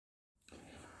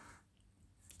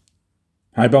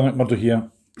Hi, Bill McMurdo here.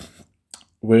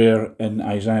 We're in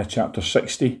Isaiah chapter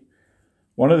 60.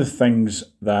 One of the things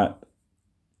that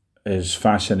is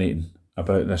fascinating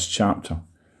about this chapter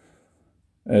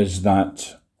is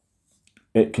that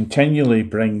it continually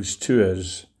brings to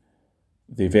us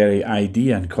the very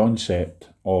idea and concept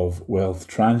of wealth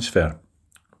transfer.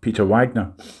 Peter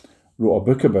Wagner wrote a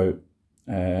book about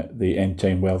the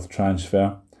end-time wealth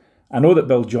transfer. I know that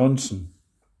Bill Johnson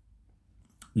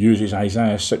uses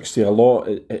Isaiah 60 a lot.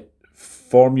 It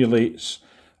formulates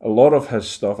a lot of his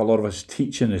stuff, a lot of his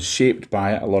teaching is shaped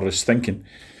by it, a lot of his thinking.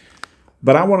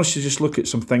 But I want us to just look at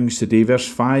some things today. Verse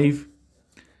 5,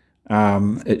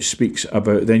 it speaks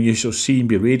about, then you shall see and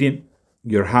be radiant,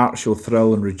 your heart shall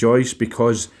thrill and rejoice,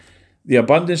 because the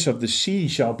abundance of the sea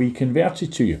shall be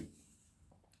converted to you.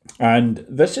 And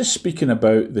this is speaking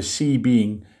about the sea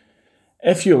being,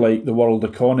 if you like, the world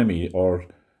economy or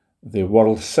the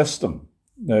world system.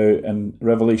 Now, in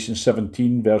Revelation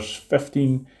 17, verse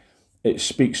 15, it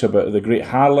speaks about the great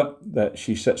harlot, that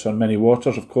she sits on many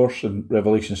waters, of course, in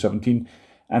Revelation 17.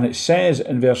 And it says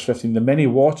in verse 15, the many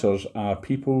waters are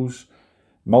peoples,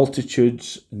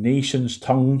 multitudes, nations,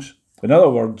 tongues. In other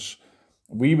words,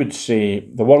 we would say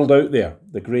the world out there,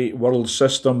 the great world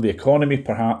system, the economy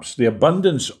perhaps, the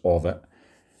abundance of it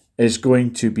is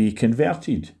going to be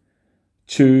converted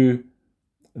to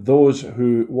those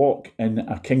who walk in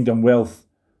a kingdom wealth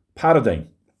paradigm.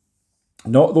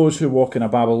 Not those who walk in a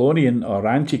Babylonian or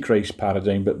Antichrist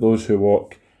paradigm, but those who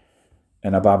walk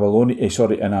in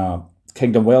a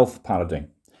kingdom wealth paradigm.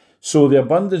 So the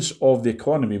abundance of the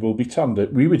economy will be turned.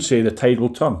 We would say the tide will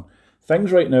turn.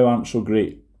 Things right now aren't so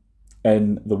great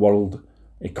in the world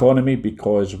economy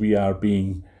because we are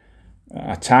being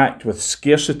attacked with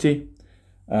scarcity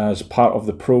as part of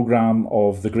the program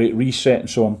of the Great Reset and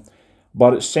so on.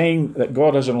 But it's saying that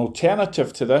God has an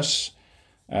alternative to this,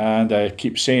 and I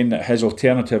keep saying that his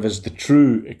alternative is the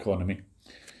true economy.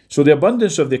 So the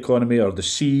abundance of the economy, or the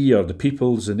sea, or the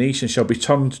peoples, the nations, shall be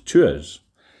turned to us.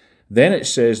 Then it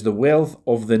says, the wealth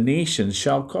of the nations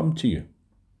shall come to you.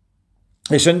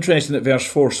 It's interesting that verse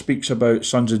 4 speaks about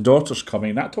sons and daughters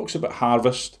coming. That talks about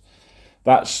harvest.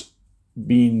 That's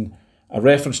been a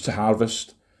reference to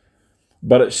harvest.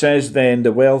 But it says then,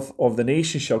 the wealth of the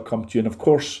nations shall come to you. And of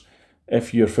course,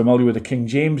 if you're familiar with the King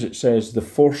James, it says the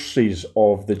forces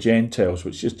of the Gentiles,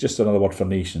 which is just another word for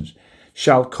nations,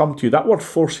 shall come to you. That word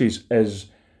forces is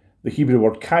the Hebrew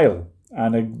word Kyle.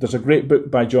 And there's a great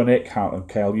book by John Eckhart on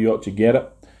Kyle. You ought to get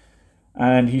it.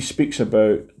 And he speaks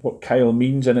about what Kyle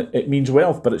means, and it means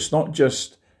wealth, but it's not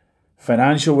just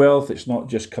financial wealth, it's not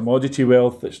just commodity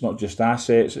wealth, it's not just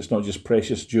assets, it's not just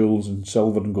precious jewels and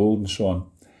silver and gold and so on.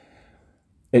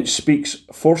 It speaks,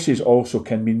 forces also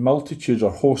can mean multitudes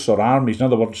or hosts or armies. In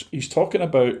other words, he's talking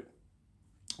about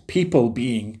people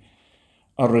being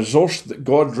a resource that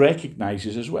God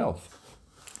recognises as wealth.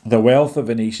 The wealth of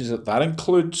the nations, that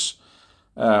includes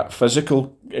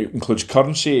physical, it includes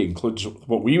currency, it includes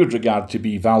what we would regard to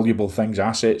be valuable things,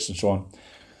 assets and so on.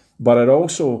 But it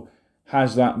also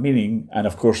has that meaning, and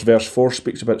of course verse 4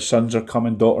 speaks about sons are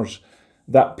coming, daughters,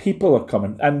 that people are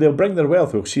coming, and they'll bring their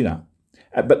wealth, we'll see that.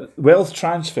 But wealth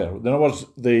transfer, in other words,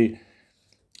 the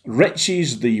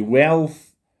riches, the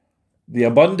wealth, the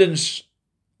abundance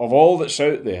of all that's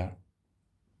out there,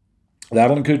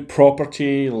 that'll include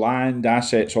property, land,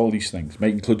 assets, all these things.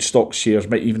 Might include stocks, shares,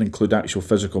 might even include actual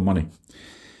physical money.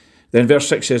 Then verse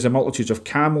 6 says, the multitudes of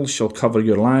camels shall cover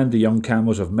your land, the young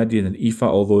camels of Midian and Ephah,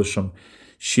 all those from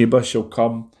Sheba shall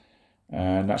come.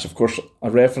 And that's, of course, a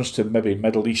reference to maybe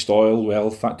Middle East oil,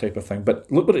 wealth, that type of thing.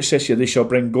 But look what it says here. They shall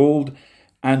bring gold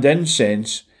and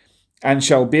incense, and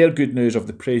shall bear good news of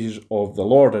the praises of the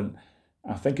Lord. And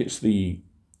I think it's the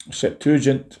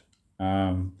Septuagint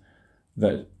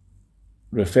that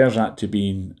refers that to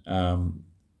being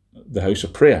the house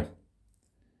of prayer.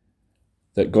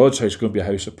 That God's house is going to be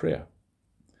a house of prayer.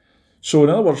 So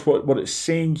in other words, what it's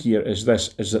saying here is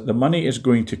this, is that the money is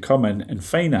going to come in and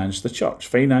finance the church,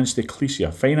 finance the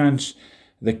ecclesia, finance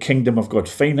the kingdom of God,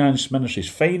 finance ministries,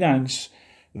 finance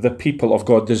the people of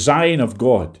God, the Zion of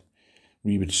God,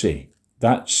 we would say.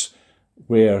 That's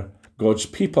where God's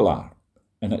people are.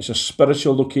 And it's a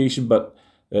spiritual location, but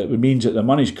it means that the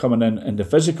money's coming in the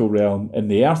physical realm, in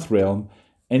the earth realm,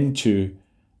 into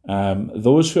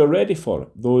those who are ready for it,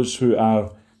 those who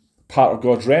are part of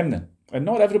God's remnant. And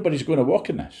not everybody's going to walk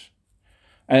in this.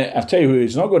 And I'll tell you who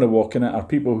is not going to walk in it are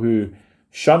people who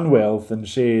shun wealth and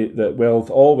say that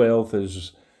all wealth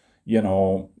is,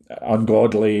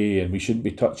 ungodly and we shouldn't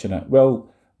be touching it. Well,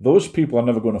 those people are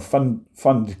never going to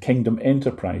fund kingdom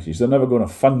enterprises. They're never going to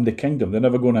fund the kingdom. They're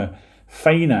never going to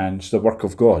finance the work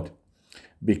of God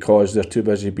because they're too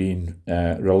busy being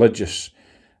religious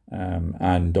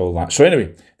and all that. So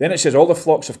anyway, then it says, all the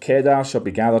flocks of Kedar shall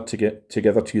be gathered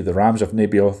together to you, the rams of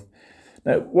Nebaioth.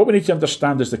 Now, what we need to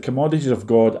understand is the commodities of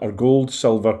God are gold,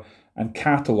 silver, and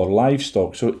cattle or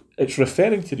livestock. So it's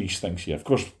referring to these things here. Of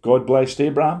course, God blessed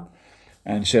Abraham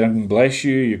and said, I'm going to bless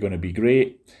you, you're going to be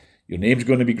great, your name's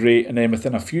going to be great. And then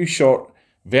within a few short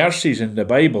verses in the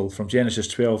Bible, from Genesis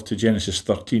 12 to Genesis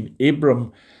 13,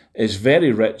 Abram is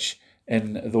very rich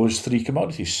in those three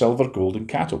commodities, silver, gold, and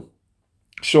cattle.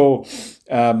 So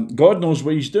God knows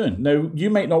what he's doing. Now, you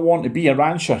might not want to be a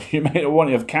rancher, you might not want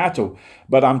to have cattle,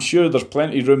 but I'm sure there's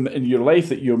plenty of room in your life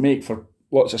that you'll make for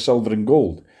lots of silver and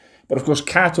gold. But of course,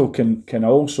 cattle can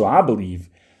also, I believe,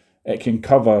 it can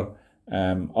cover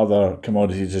other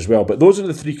commodities as well. But those are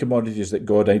the three commodities that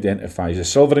God identifies. The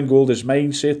silver and gold is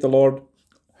mine, saith the Lord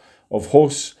of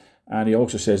hosts, and he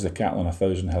also says the cattle on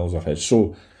 1,000 hills are his.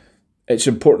 So it's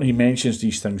important he mentions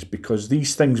these things because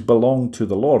these things belong to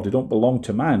the Lord. They don't belong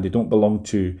to man. They don't belong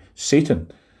to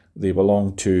Satan. They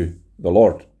belong to the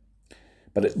Lord.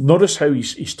 But notice how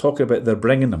he's talking about they're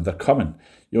bringing them, they're coming.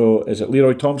 Is it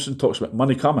Leroy Thompson talks about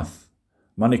money cometh?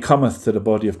 Money cometh to the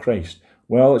body of Christ.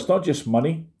 Well, it's not just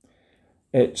money.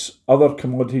 It's other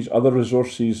commodities, other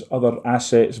resources, other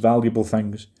assets, valuable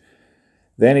things.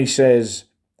 Then he says,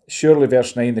 surely,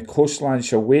 verse 9, the coastland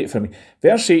shall wait for me.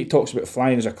 Verse 8 talks about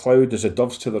flying as a cloud, as the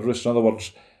doves to the roost. In other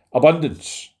words,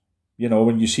 abundance. You know,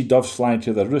 when you see doves flying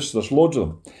to the roost, there's loads of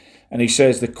them. And he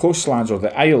says, the coastlands or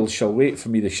the isles shall wait for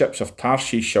me. The ships of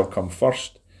Tarshish shall come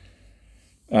first.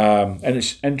 And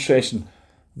it's interesting.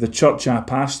 The church I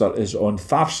pastor is on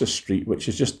Tharsis Street, which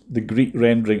is just the Greek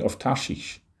rendering of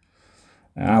Tarshish.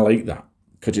 And I like that.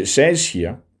 Because it says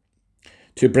here,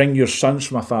 to bring your sons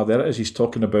from afar. There it is. He's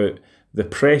talking about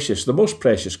the most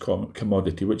precious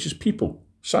commodity, which is people,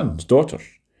 sons, daughters,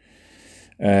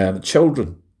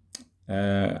 children,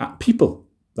 people.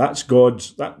 That's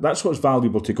God's. That's what's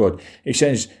valuable to God. He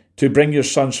says to bring your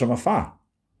sons from afar.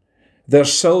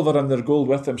 There's silver and their gold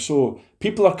with them. So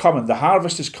people are coming. The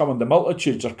harvest is coming. The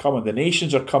multitudes are coming. The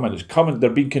nations are coming. It's coming. They're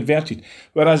being converted.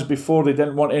 Whereas before they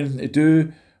didn't want anything to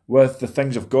do with the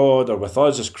things of God or with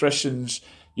us as Christians.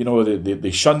 You know,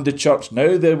 they shunned the church.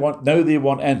 Now they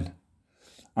want in.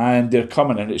 And they're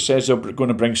coming, and it says they're going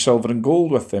to bring silver and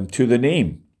gold with them to the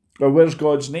name. Well, where's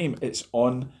God's name? It's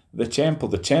on the temple.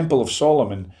 The temple of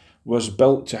Solomon was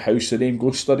built to house the name.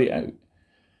 Go study it out.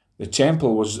 The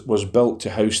temple was built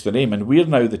to house the name, and we're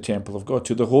now the temple of God,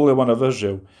 to the Holy One of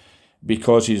Israel,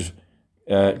 because he's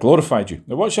glorified you.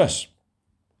 Now watch this.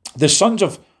 The sons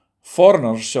of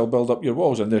foreigners shall build up your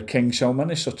walls, and their king shall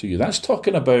minister to you. That's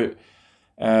talking about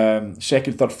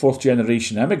second, third, fourth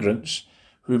generation immigrants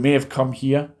who may have come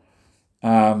here,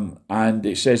 and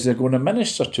it says they're going to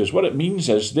minister to us. What it means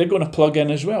is they're going to plug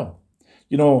in as well.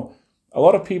 You know, a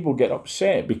lot of people get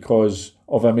upset because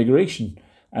of immigration,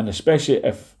 and especially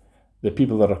if the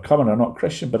people that are coming are not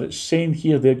Christian, but it's saying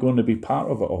here they're going to be part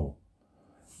of it all.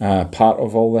 Part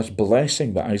of all this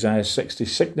blessing that Isaiah 60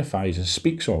 signifies and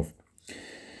speaks of.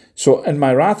 So, in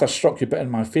my wrath I struck you, but in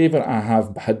my favour I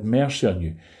have had mercy on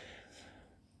you.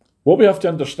 What we have to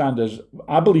understand is,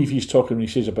 I believe he's talking when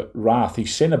he says about wrath,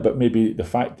 he's saying about maybe the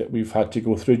fact that we've had to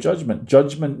go through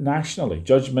judgment nationally,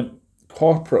 judgment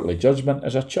corporately, judgment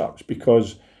as a church,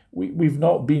 because we've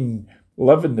not been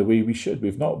living the way we should.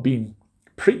 We've not been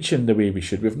preaching the way we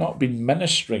should. We've not been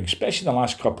ministering, especially in the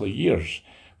last couple of years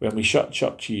when we shut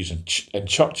churches and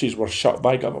churches were shut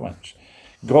by governments.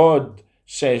 God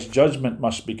says judgment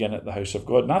must begin at the house of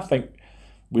God. And I think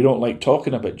we don't like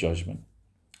talking about judgment,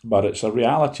 but it's a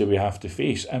reality we have to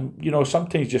face. And, you know,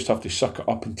 sometimes you just have to suck it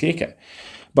up and take it.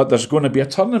 But there's going to be a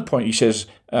turning point. He says,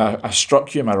 I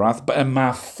struck you in my wrath, but in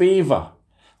my favour.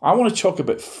 I want to talk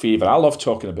about favour. I love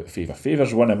talking about favour. Favour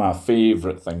is one of my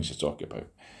favourite things to talk about.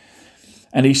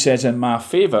 And he says, in my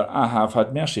favour, I have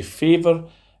had mercy. Favour,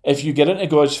 if you get into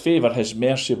God's favour, his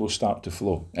mercy will start to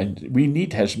flow. And we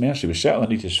need his mercy. We certainly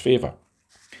need his favour.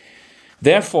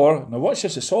 Therefore, now watch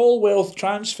this, it's all wealth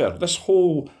transfer. This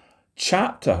whole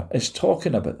chapter is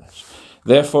talking about this.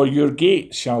 Therefore, your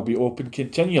gates shall be open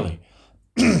continually.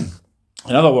 In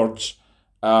other words,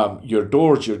 your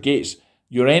doors, your gates,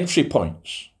 your entry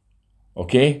points,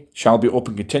 okay, shall be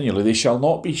open continually. They shall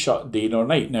not be shut day nor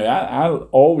night. Now, I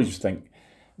always think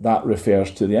that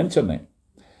refers to the internet.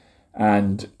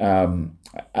 And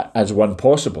as one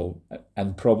possible,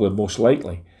 and probably most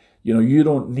likely, you know, you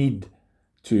don't need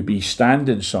to be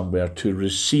standing somewhere to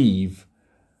receive,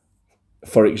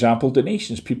 for example,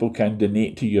 donations. People can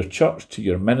donate to your church, to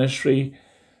your ministry,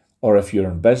 or if you're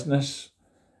in business,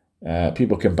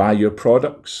 people can buy your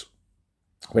products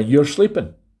when you're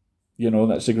sleeping. You know,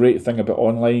 that's a great thing about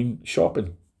online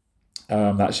shopping.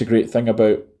 That's a great thing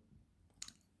about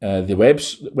the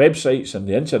websites and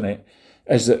the internet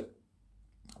is that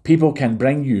people can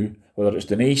bring you, whether it's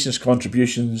donations,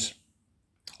 contributions,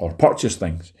 or purchase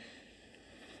things,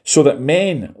 so that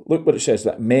men, look what it says,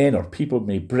 that men or people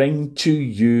may bring to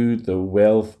you the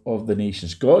wealth of the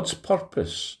nations. God's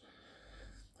purpose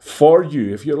for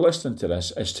you, if you're listening to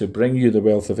this, is to bring you the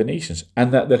wealth of the nations,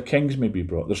 and that their kings may be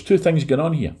brought. There's two things going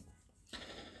on here.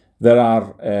 There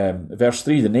are, verse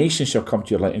 3, the nations shall come to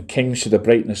your light, and kings to the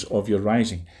brightness of your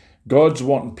rising. God's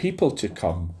wanting people to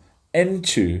come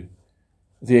into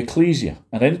the ecclesia,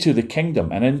 and into the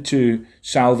kingdom, and into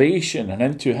salvation, and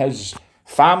into his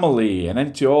family, and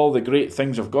into all the great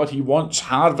things of God. He wants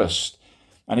harvest,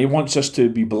 and he wants us to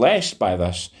be blessed by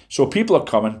this. So people are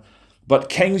coming, but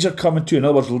kings are coming too. In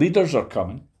other words, leaders are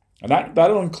coming. And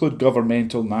that'll include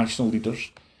governmental, national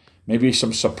leaders. Maybe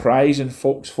some surprising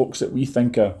folks that we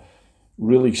think are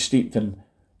really steeped in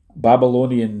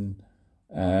Babylonian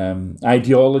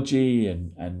ideology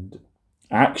and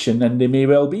action, and they may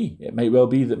well be. It might well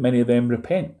be that many of them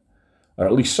repent, or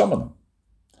at least some of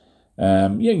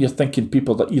them. You're thinking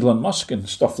people like Elon Musk and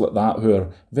stuff like that, who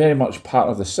are very much part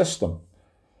of the system.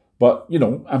 But,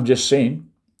 I'm just saying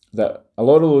that a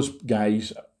lot of those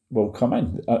guys will come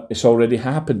in. It's already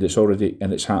happened.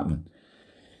 It's happening.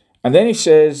 And then he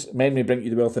says, men may bring you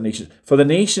the wealth of nations. For the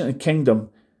nation and kingdom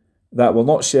that will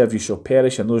not serve you shall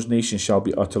perish, and those nations shall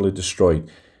be utterly destroyed.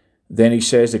 Then he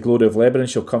says, the glory of Lebanon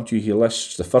shall come to you. He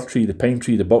lists the fir tree, the pine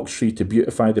tree, the box tree to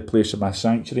beautify the place of my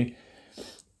sanctuary.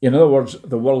 In other words,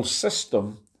 the world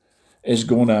system is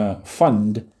going to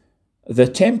fund the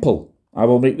temple. I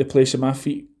will make the place of my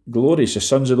feet glorious. The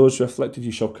sons of those who afflicted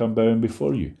you shall come bowing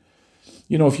before you.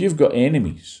 If you've got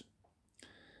enemies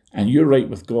and you're right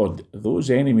with God, those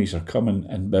enemies are coming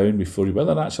and bowing before you,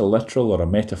 whether that's a literal or a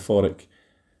metaphoric,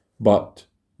 but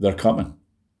they're coming.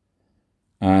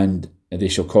 And they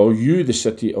shall call you the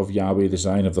city of Yahweh, the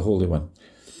Zion of the Holy One.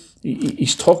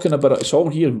 He's talking about it. It's all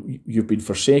here. You've been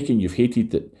forsaken. You've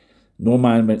hated that no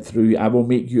man went through. I will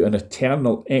make you an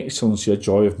eternal excellency, a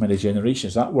joy of many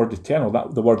generations. That word eternal,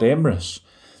 the word emrys,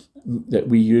 that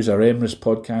we use, our Emrys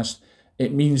podcast,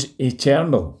 it means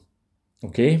eternal,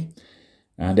 okay?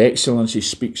 And excellency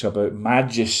speaks about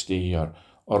majesty or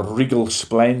regal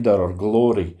splendor or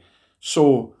glory.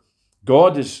 So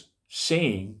God is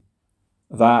saying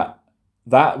that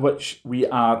which we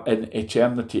are in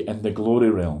eternity in the glory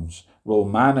realms will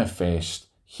manifest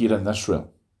here in this realm.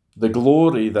 The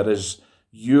glory that is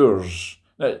yours.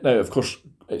 Now, of course,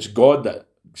 it's God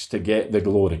that's to get the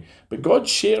glory, but God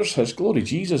shares his glory.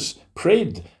 Jesus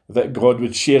prayed that God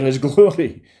would share his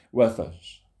glory with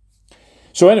us.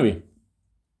 So anyway,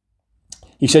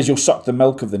 he says you'll suck the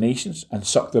milk of the nations and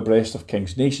suck the breast of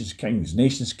kings. Nations, kings,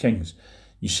 nations, kings.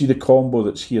 You see the combo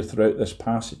that's here throughout this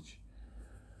passage.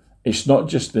 It's not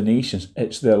just the nations,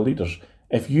 it's their leaders.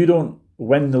 If you don't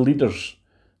win the leaders,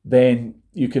 then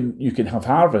you can have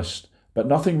harvest, but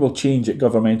nothing will change at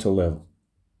governmental level.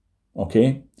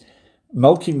 Okay?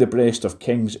 Milking the breast of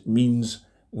kings means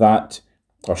that,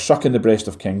 or sucking the breast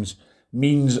of kings,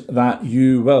 means that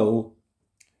you will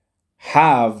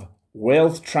have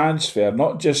wealth transfer,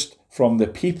 not just from the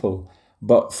people,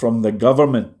 but from the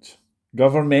government,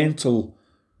 governmental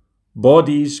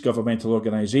bodies, governmental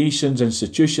organisations,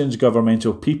 institutions,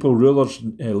 governmental people, rulers,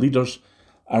 leaders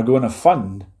are going to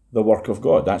fund the work of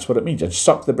God. That's what it means. And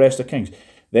suck the breast of kings.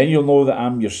 Then you'll know that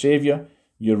I'm your saviour,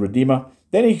 your redeemer.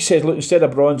 Then he said, look, instead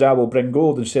of bronze, I will bring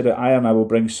gold. Instead of iron, I will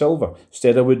bring silver.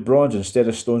 Instead of wood, bronze. Instead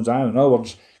of stones, iron. In other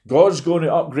words, God's going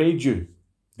to upgrade you.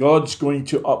 God's going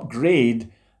to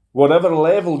upgrade whatever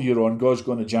level you're on. God's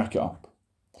going to jack it up.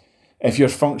 If you're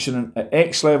functioning at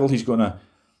X level, he's going to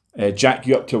jack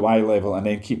you up to Y level and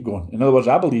then keep going. In other words,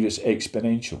 I believe it's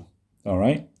exponential. All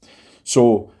right?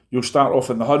 So you'll start off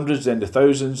in the hundreds, then the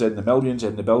thousands, then the millions,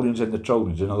 then the billions, then the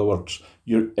trillions. In other words,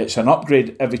 it's an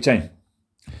upgrade every time.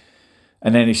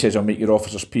 And then he says, I'll make your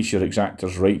officers peace, your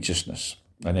exactors righteousness.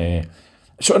 And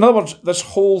so in other words, this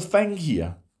whole thing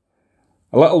here,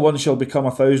 a little one shall become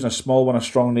 1,000, a small one a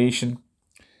strong nation.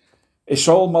 It's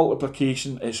all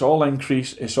multiplication, it's all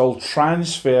increase, it's all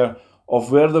transfer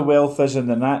of where the wealth is in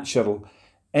the natural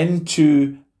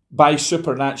into, by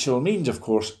supernatural means, of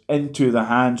course, into the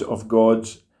hands of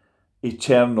God's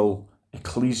eternal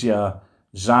ecclesia,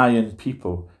 Zion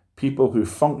people who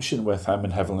function with him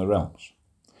in heavenly realms.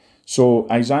 So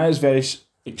Isaiah is very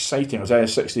exciting. Isaiah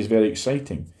 60 is very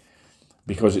exciting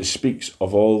because it speaks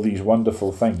of all these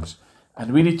wonderful things.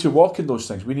 And we need to walk in those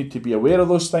things. We need to be aware of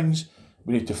those things.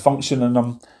 We need to function in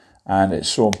them. And it's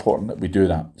so important that we do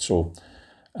that. So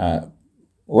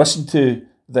listen to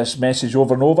this message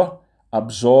over and over.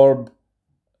 Absorb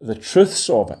the truths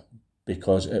of it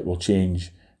because it will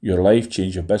change your life,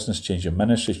 change your business, change your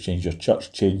ministry, change your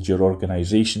church, change your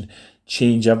organisation,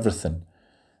 change everything.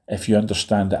 If you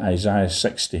understand that Isaiah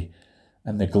 60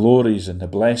 and the glories and the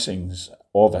blessings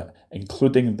of it,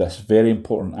 including this very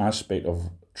important aspect of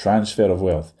transfer of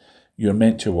wealth, you're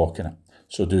meant to walk in it.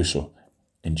 So do so.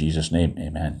 In Jesus' name,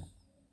 amen.